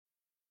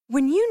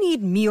When you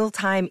need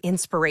mealtime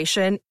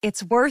inspiration,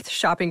 it's worth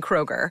shopping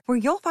Kroger, where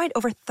you'll find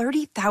over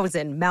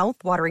 30,000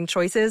 mouth-watering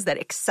choices that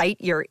excite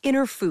your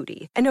inner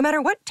foodie. And no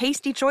matter what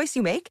tasty choice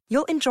you make,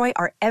 you'll enjoy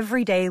our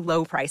everyday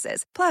low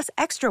prices, plus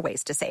extra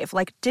ways to save,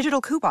 like digital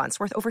coupons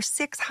worth over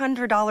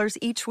 $600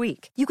 each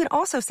week. You can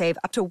also save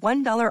up to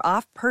 $1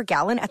 off per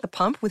gallon at the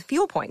pump with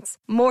fuel points.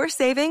 More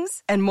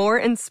savings and more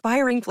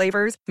inspiring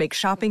flavors make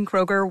shopping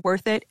Kroger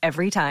worth it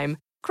every time.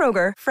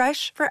 Kroger,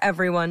 fresh for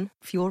everyone.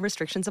 Fuel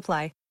restrictions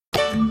apply.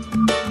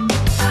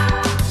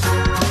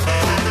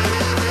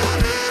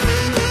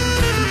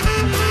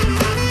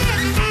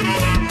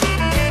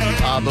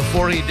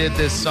 Before he did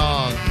this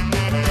song,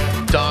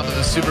 Dom and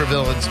the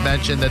Supervillains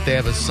mentioned that they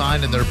have a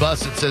sign in their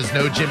bus that says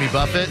 "No Jimmy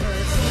Buffett."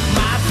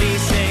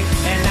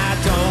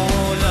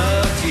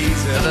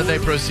 And then they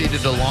proceeded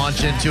to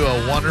launch into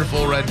a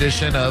wonderful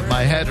rendition of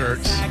 "My Head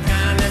Hurts,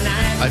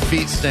 My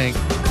Feet Stink,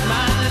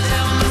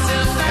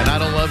 and I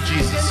Don't Love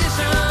Jesus,"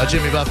 a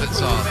Jimmy Buffett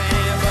song.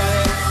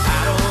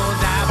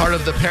 Part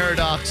of the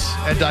paradox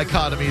and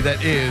dichotomy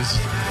that is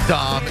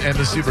Dom and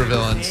the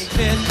Supervillains.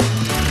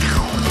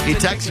 He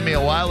texted me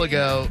a while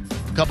ago,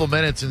 a couple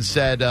minutes, and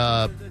said,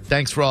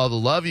 thanks for all the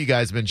love you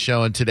guys have been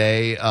showing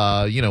today.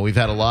 We've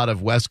had a lot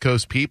of West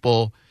Coast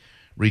people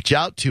reach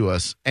out to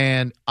us,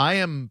 and I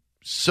am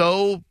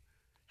so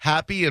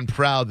happy and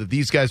proud that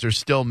these guys are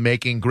still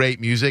making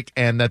great music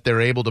and that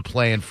they're able to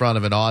play in front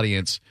of an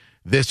audience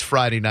this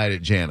Friday night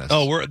at Janus.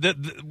 Oh,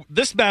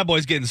 this bad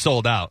boy's getting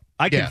sold out.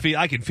 I can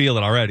feel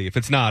it already, if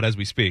it's not as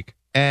we speak.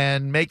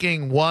 And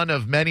making one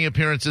of many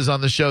appearances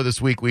on the show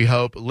this week, we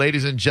hope.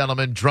 Ladies and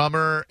gentlemen,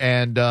 drummer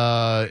and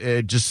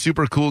just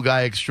super cool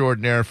guy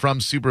extraordinaire from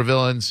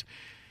Supervillains.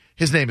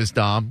 His name is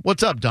Dom.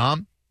 What's up,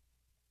 Dom?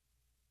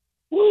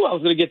 Woo, I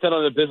was going to get that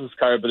on a business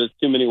card, but it's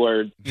too many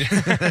words.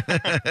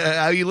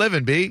 How you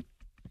living, B?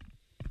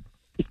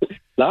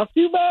 Not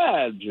too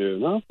bad, Drew.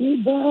 Not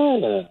too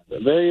bad.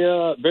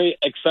 Very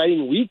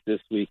exciting week this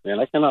week, man.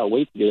 I cannot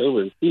wait to get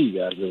over and see you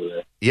guys over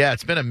there. Yeah,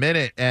 it's been a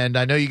minute, and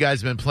I know you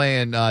guys have been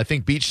playing, I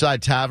think,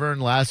 Beachside Tavern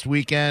last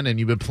weekend, and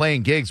you've been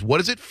playing gigs. What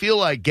does it feel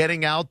like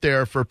getting out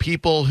there for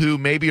people who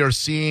maybe are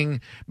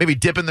maybe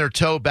dipping their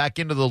toe back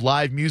into the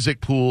live music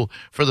pool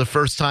for the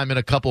first time in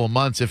a couple of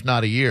months, if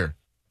not a year?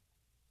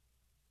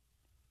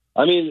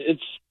 I mean,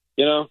 it's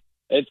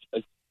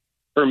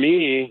for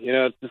me,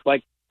 it's just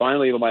like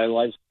finally my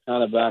life's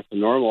kind of back to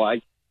normal.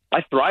 I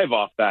thrive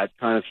off that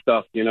kind of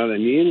stuff, you know what I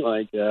mean?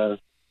 Like,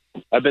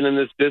 I've been in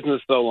this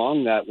business so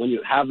long that when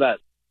you have that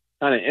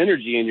kind of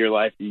energy in your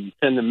life, you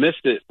tend to miss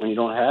it when you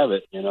don't have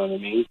it, you know what I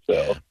mean?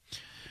 So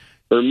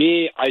for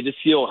me, I just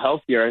feel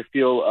healthier. I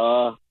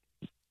feel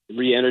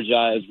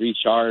re-energized,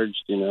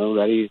 recharged,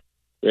 ready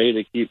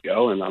to keep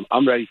going.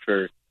 I'm ready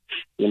for,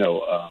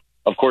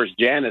 of course,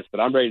 Janus, but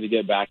I'm ready to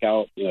get back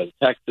out, to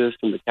Texas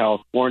and to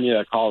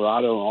California,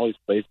 Colorado, and all these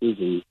places.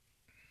 And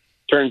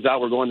turns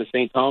out we're going to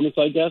St. Thomas,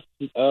 I guess,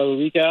 a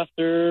week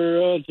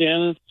after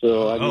Janus.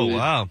 So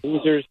wow,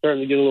 things are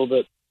starting to get a little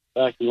bit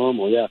back to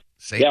normal. Yeah,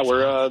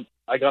 we're.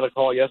 I got a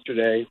call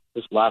yesterday,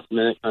 just last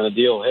minute kind of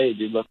deal. Hey,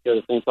 dude, let's go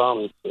to St.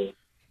 Thomas. So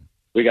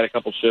we got a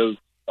couple shows.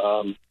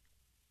 I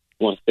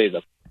want to say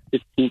the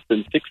 15th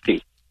and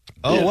 16th.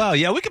 Oh, yeah. Wow.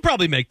 Yeah, we could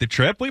probably make the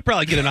trip. We could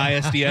probably get an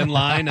ISDN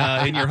line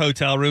in your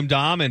hotel room,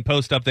 Dom, and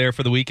post up there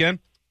for the weekend.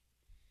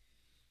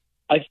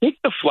 I think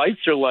the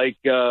flights are like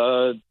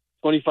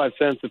 25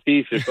 cents a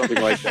piece or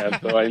something like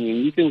that. So, I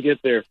mean, you can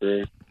get there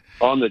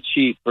on the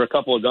cheap for a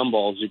couple of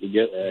gumballs. You can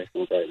get there, I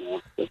think, right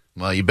now. So,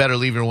 well, you better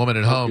leave your woman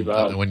at home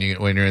when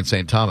you're in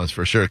St. Thomas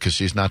for sure, because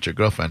she's not your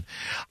girlfriend.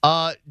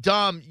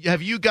 Dom,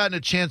 have you gotten a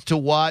chance to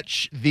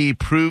watch the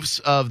proofs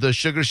of the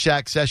Sugar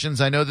Shack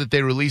sessions? I know that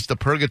they released the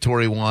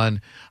Purgatory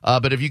one,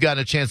 but have you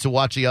gotten a chance to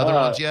watch the other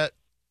ones yet?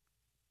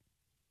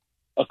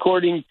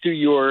 According to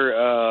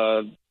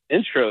your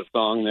intro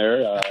song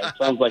there, it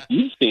sounds like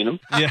you've seen them.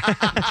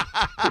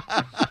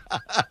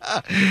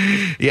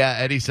 Yeah,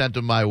 Eddie sent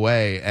them my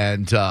way,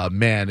 and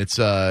man,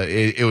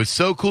 it was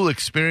so cool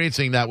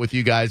experiencing that with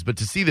you guys. But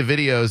to see the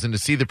videos and to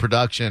see the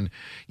production,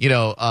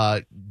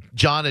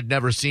 John had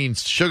never seen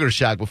Sugar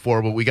Shack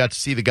before, but we got to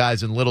see the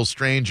guys in Little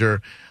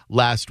Stranger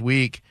last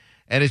week,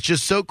 and it's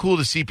just so cool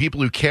to see people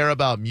who care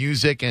about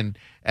music and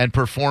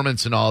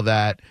performance and all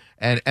that.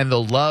 And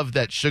the love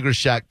that Sugar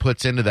Shack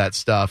puts into that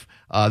stuff,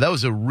 that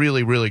was a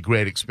really, really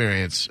great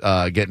experience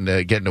getting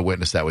to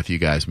witness that with you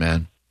guys,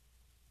 man.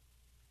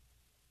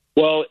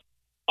 Well,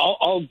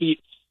 I'll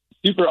be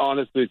super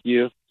honest with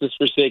you, just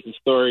for sake of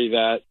story,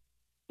 that,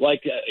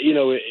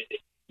 the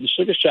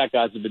Sugar Shack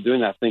guys have been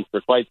doing that thing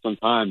for quite some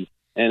time,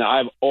 and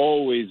I've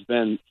always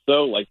been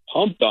so,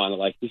 pumped on it.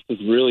 Like, this is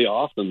really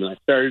awesome. And I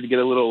started to get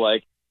a little,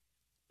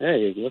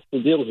 hey, what's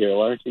the deal here?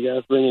 Why aren't you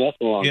guys bringing us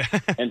along? Yeah.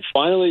 And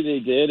finally they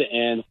did,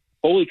 and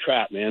holy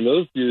crap, man,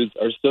 those dudes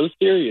are so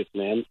serious,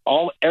 man.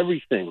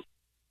 Everything,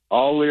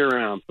 all the way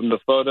around, from the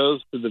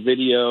photos to the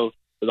video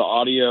to the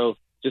audio,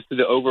 just to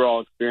the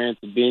overall experience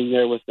of being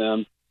there with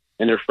them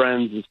and their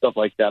friends and stuff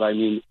like that. I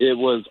mean, it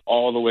was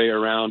all the way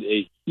around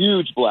a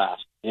huge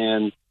blast,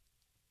 and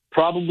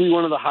probably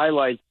one of the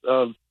highlights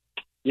of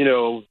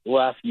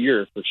last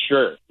year for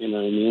sure. You know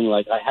what I mean?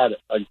 Like, I had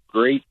a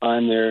great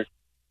time there.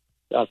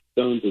 Got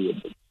stoned to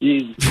the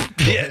Jesus.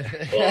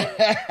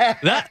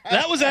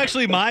 That was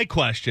actually my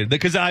question,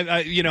 because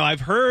I've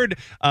heard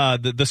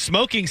the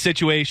smoking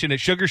situation at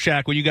Sugar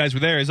Shack when you guys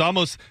were there is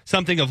almost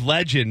something of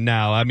legend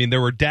now. I mean,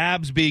 there were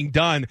dabs being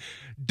done.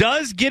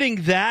 Does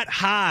getting that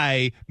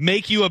high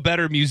make you a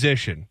better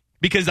musician?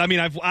 Because I mean,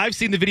 I've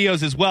seen the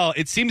videos as well.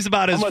 It seems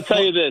about as. I'm gonna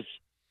tell you this.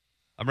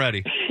 I'm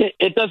ready.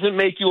 It doesn't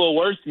make you a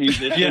worse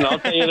musician. Yeah. I'll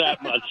tell you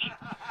that much.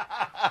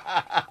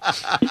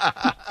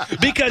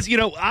 Because,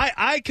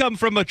 I come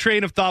from a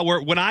train of thought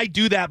where when I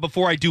do that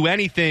before I do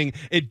anything,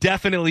 it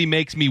definitely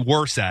makes me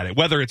worse at it.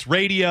 Whether it's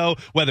radio,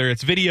 whether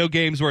it's video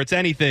games, where it's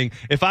anything.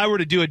 If I were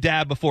to do a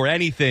dab before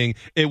anything,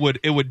 it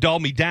would dull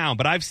me down.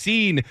 But I've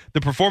seen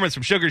the performance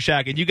from Sugar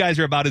Shack, and you guys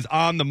are about as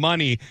on the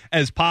money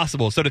as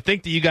possible. So to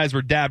think that you guys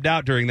were dabbed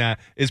out during that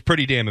is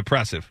pretty damn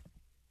impressive.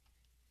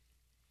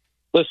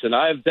 Listen,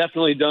 I've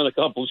definitely done a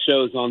couple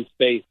shows in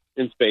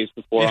space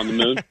before on the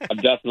moon.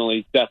 I've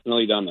definitely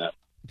done that.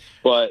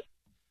 But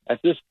at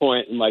this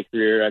point in my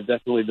career, I've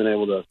definitely been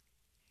able to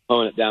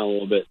tone it down a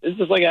little bit. It's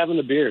just like having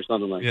a beer or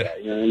something like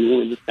that. You know what I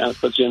mean? It just kind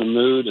of puts you in a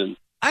mood. And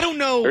I don't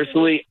know.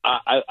 Personally,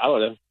 I don't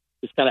know.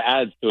 Just kind of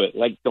adds to it,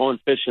 like going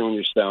fishing when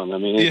you're stoned. I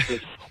mean, it's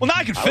just, well, now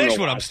I can fish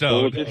when I'm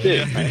stoned. It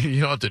is, right?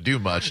 You don't have to do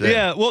much there.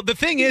 Yeah, well, the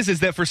thing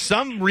is that for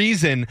some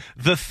reason,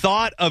 the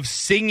thought of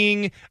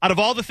singing, out of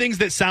all the things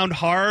that sound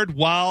hard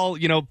while,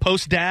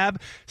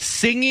 post-dab,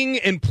 singing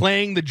and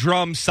playing the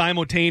drums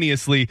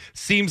simultaneously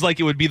seems like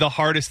it would be the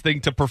hardest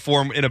thing to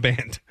perform in a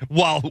band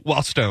while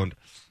stoned.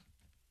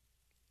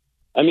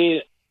 I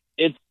mean,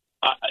 it's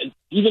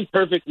even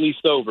perfectly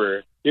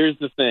sober. Here's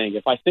the thing.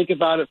 If I think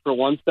about it for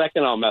 1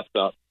 second, I'll mess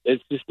up.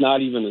 It's just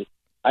not even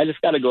 – I just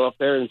got to go up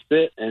there and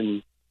sit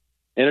and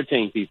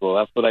entertain people.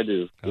 That's what I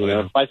do.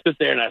 If I sit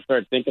there and I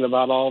start thinking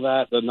about all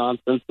that, the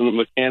nonsense and the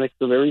mechanics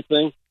of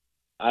everything,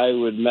 I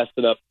would mess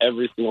it up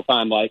every single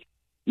time. Like,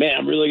 man,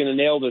 I'm really going to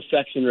nail this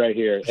section right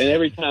here. And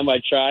every time I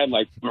try, I'm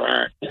like,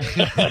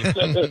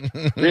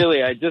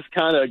 really, I just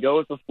kind of go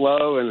with the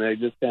flow, and I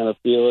just kind of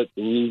feel it,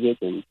 the music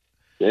and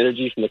the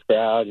energy from the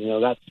crowd.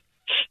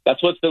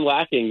 That's what's been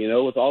lacking,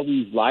 with all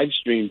these live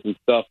streams and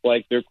stuff.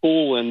 Like, they're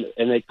cool, and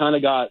they kind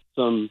of got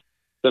some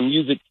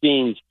music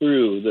scenes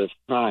through this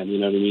time, you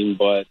know what I mean?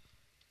 But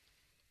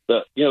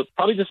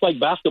probably just like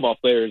basketball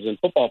players and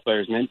football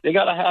players, man, they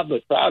got to have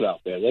the crowd out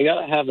there. They got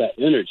to have that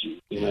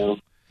energy,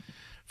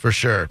 For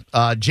sure.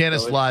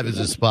 Janice Live is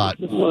a spot.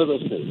 It's one of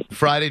those things.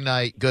 Friday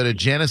night, go to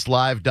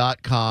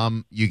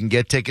JaniceLive.com. You can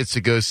get tickets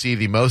to go see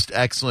the most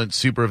excellent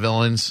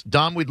supervillains.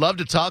 Dom, we'd love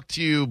to talk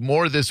to you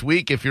more this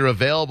week if you're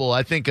available.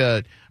 I think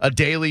a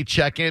daily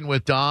check-in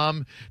with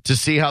Dom to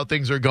see how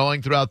things are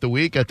going throughout the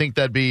week. I think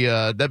that'd be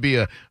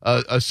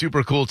a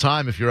super cool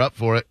time if you're up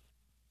for it.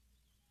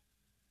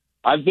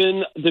 I've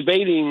been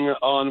debating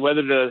on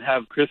whether to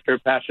have Chris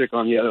Kirkpatrick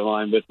on the other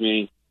line with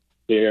me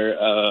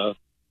here.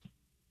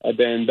 I've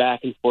been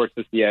back and forth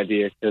with the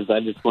idea because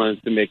I just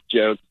wanted to make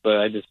jokes, but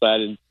I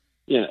decided,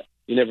 you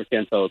never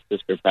can tell what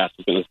Chris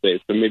Kirkpatrick's going to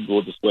say, so maybe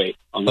we'll just wait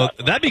on that.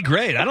 That'd be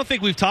great. I don't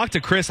think we've talked to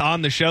Chris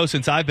on the show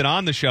since I've been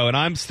on the show, and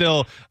I'm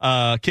still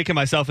kicking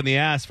myself in the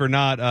ass for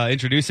not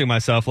introducing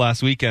myself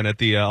last weekend at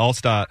the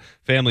Allstott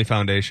Family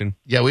Foundation.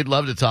 Yeah, we'd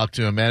love to talk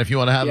to him, man. If you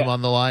want to have him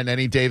on the line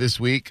any day this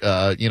week,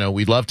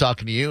 we'd love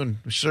talking to you, and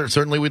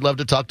certainly we'd love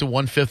to talk to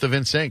 1/5 of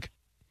NSYNC.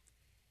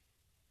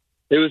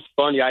 It was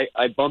funny.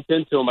 I bumped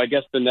into him, I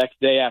guess, the next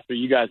day after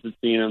you guys had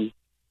seen him.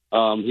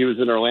 He was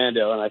in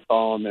Orlando, and I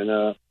saw him,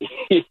 and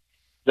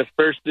the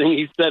first thing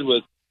he said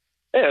was,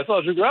 "Hey, I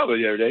saw Drew Garabo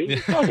the other day. He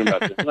was talking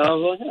about this." And I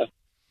was like,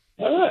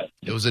 "Yeah, all right."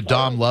 It was a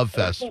Dom Love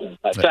Fest.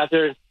 I sat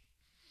there,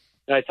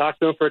 and I talked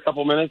to him for a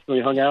couple minutes, and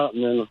we hung out,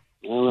 and then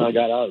I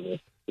got out of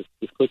it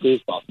as quickly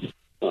as possible.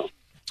 So.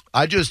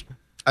 I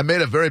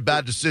made a very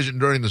bad decision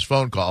during this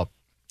phone call.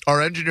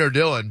 Our engineer,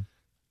 Dylan,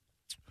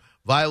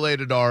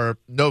 violated our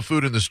no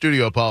food in the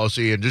studio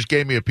policy and just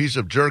gave me a piece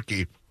of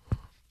jerky.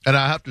 And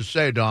I have to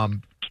say,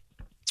 Dom,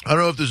 I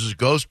don't know if this is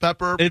ghost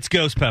pepper. It's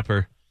ghost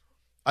pepper.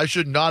 I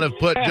should not have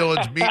put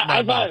Dylan's meat in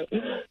my mouth.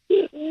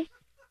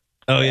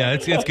 Oh, yeah,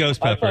 it's ghost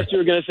pepper. I thought you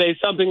were going to say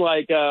something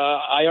like,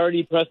 I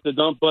already pressed the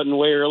dump button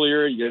way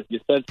earlier. You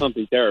said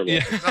something terrible.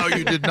 Yeah. No,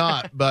 you did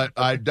not, but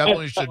I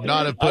definitely should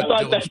not have put I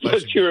thought Dylan's that's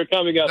what you were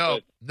coming up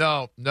with.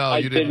 No, I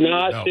you did didn't.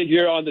 not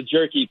figure on the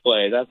jerky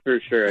play. That's for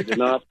sure. I did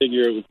not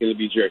figure it was going to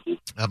be jerky.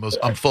 I'm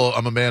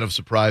a man of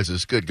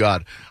surprises. Good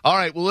God. All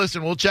right, well,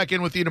 listen, we'll check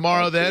in with you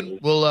tomorrow then.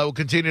 We'll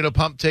continue to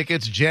pump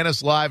tickets.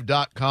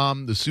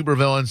 JaniceLive.com, the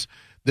Supervillains,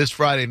 this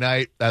Friday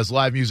night as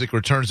live music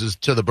returns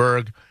to the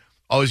Berg.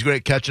 Always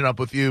great catching up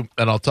with you,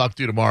 and I'll talk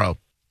to you tomorrow.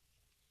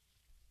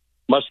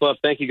 Much love.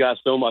 Thank you guys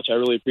so much. I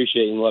really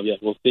appreciate it and love you.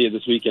 We'll see you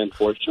this weekend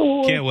for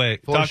sure. Can't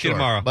wait. Talk to you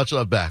tomorrow. Much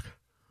love back.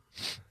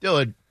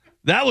 Dylan.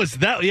 That was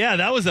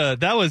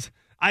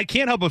I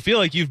can't help but feel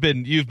like you've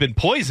been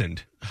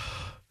poisoned.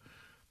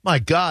 My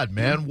God,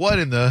 man. What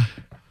in the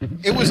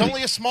It was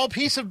only a small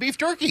piece of beef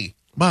jerky.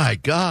 My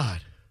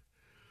God.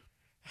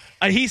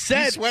 He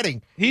said He's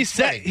sweating. He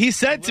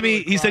said to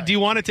me, he said, "Do you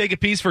want to take a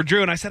piece for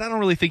Drew?" And I said, "I don't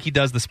really think he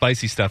does the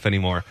spicy stuff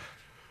anymore."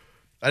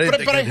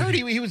 But I heard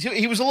he was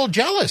a little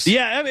jealous.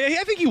 Yeah, I mean,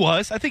 I think he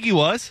was.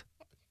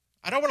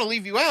 I don't want to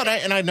leave you out,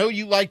 and I know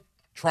you like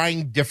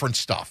trying different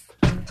stuff.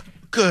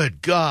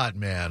 Good God,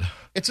 man.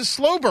 It's a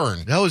slow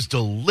burn. That was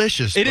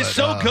delicious. It is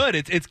so good.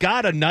 It's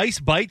got a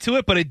nice bite to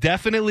it, but it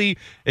definitely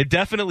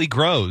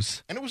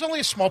grows. And it was only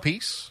a small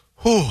piece.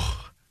 Whew,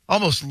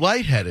 almost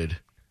lightheaded.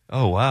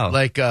 Oh wow!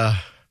 Like,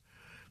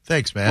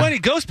 thanks, man. Well,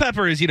 ghost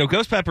pepper is still a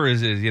ghost pepper.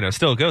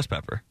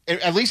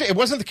 At least it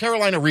wasn't the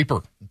Carolina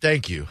Reaper.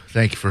 Thank you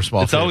for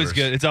small. It's always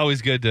good. It's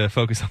always good to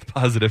focus on the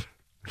positive.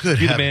 Good.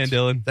 Be the man,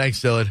 Dylan. Thanks,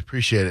 Dylan.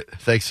 Appreciate it.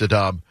 Thanks to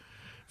Dom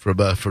from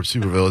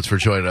Supervillains for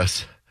joining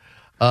us.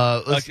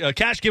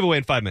 Cash giveaway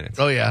in 5 minutes.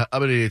 Oh yeah,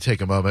 I'm gonna need to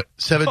take a moment.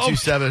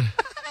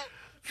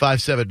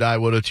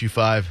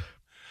 727-579-1025.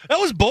 That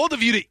was bold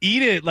of you to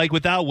eat it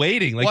without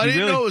waiting. I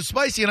didn't know it was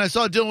spicy, and I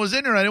saw Dylan was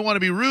in there. I didn't want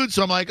to be rude,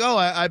 so I'm like, oh,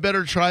 I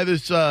better try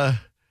this. I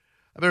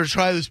better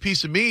try this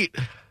piece of meat.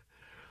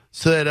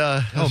 So that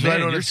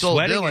you're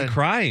sweating Dylan. And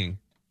crying.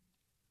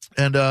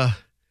 And I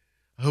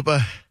hope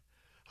I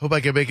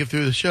can make it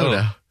through the show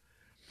now.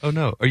 Oh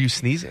no! Are you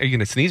sneezing? Are you going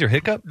to sneeze or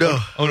hiccup? No.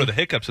 Oh no! The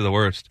hiccups are the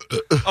worst.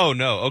 Oh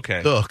no!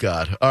 Okay. Oh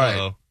God! All right.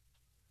 Uh-oh.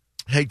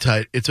 Hang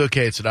tight. It's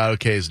okay. It's not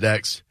okay. Is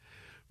next.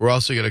 We're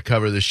also going to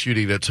cover the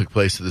shooting that took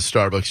place at the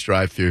Starbucks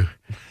drive-thru.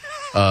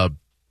 And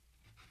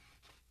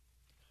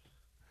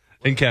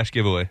cash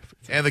giveaway.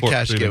 And the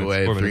cash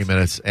giveaway in 3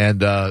 minutes.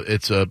 And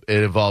it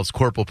involves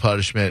corporal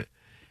punishment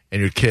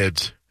and your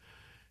kids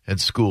and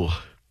school.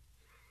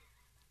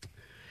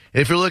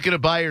 If you're looking to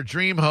buy your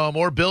dream home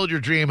or build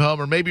your dream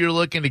home, or maybe you're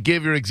looking to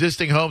give your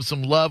existing home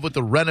some love with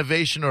a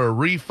renovation or a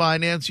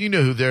refinance, you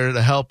know who's there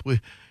to help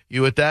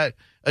you with that.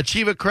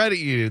 Achieva Credit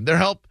Union.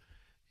 They're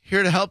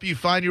here to help you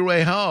find your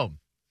way home.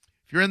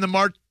 If you're in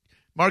the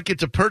market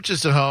to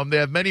purchase a home, they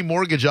have many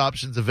mortgage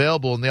options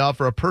available, and they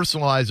offer a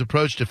personalized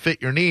approach to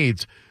fit your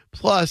needs.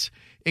 Plus,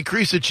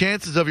 increase the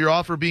chances of your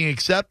offer being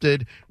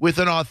accepted with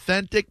an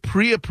authentic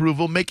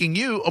pre-approval, making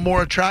you a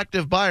more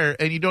attractive buyer,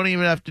 and you don't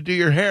even have to do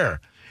your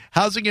hair.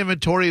 Housing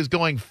inventory is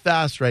going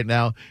fast right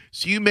now,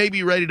 so you may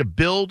be ready to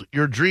build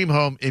your dream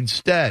home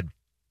instead.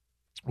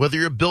 Whether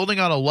you're building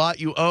on a lot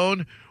you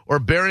own or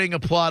burying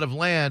a plot of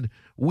land,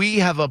 we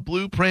have a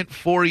blueprint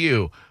for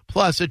you.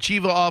 Plus,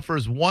 Achieva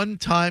offers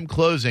one-time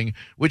closing,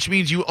 which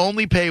means you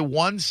only pay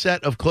one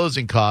set of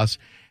closing costs.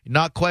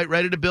 Not quite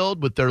ready to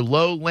build with their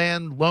low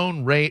land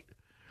loan rate?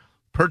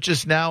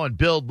 Purchase now and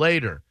build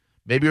later.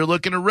 Maybe you're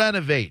looking to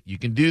renovate. You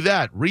can do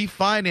that.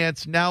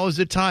 Refinance, now is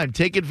the time.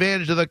 Take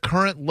advantage of the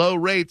current low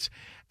rates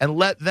and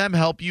let them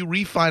help you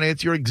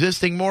refinance your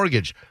existing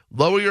mortgage.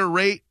 Lower your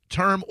rate,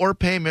 term, or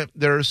payment.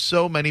 There are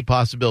so many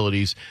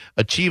possibilities.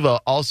 Achieva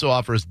also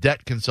offers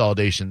debt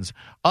consolidations,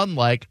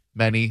 unlike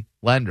many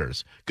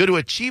lenders. Go to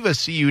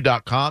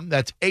achievacu.com.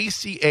 That's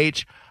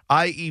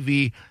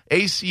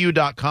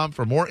ACHIEVACU.com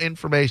for more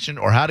information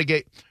or how to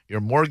get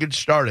your mortgage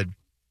started.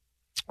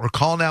 Or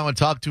call now and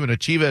talk to an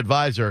Achieva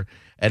advisor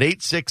at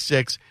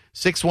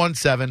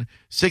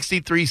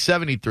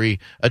 866-617-6373.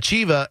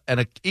 Achieva,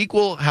 an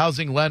equal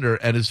housing lender,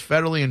 and is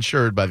federally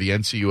insured by the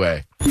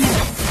NCUA.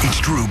 It's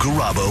Drew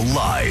Garabo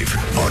live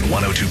on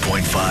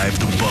 102.5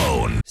 The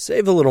Bone.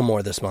 Save a little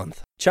more this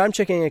month. Chime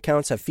checking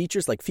accounts have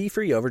features like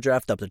fee-free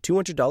overdraft up to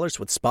 $200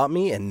 with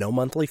SpotMe and no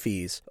monthly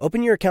fees.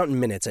 Open your account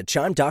in minutes at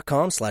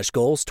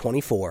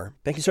chime.com/goals24.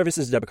 Banking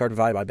services, debit card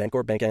provided by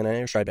Bancorp, Bank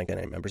N.A., or Stride Bank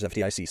N.A. Members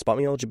FDIC.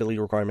 SpotMe eligibility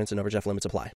requirements and overdraft limits apply.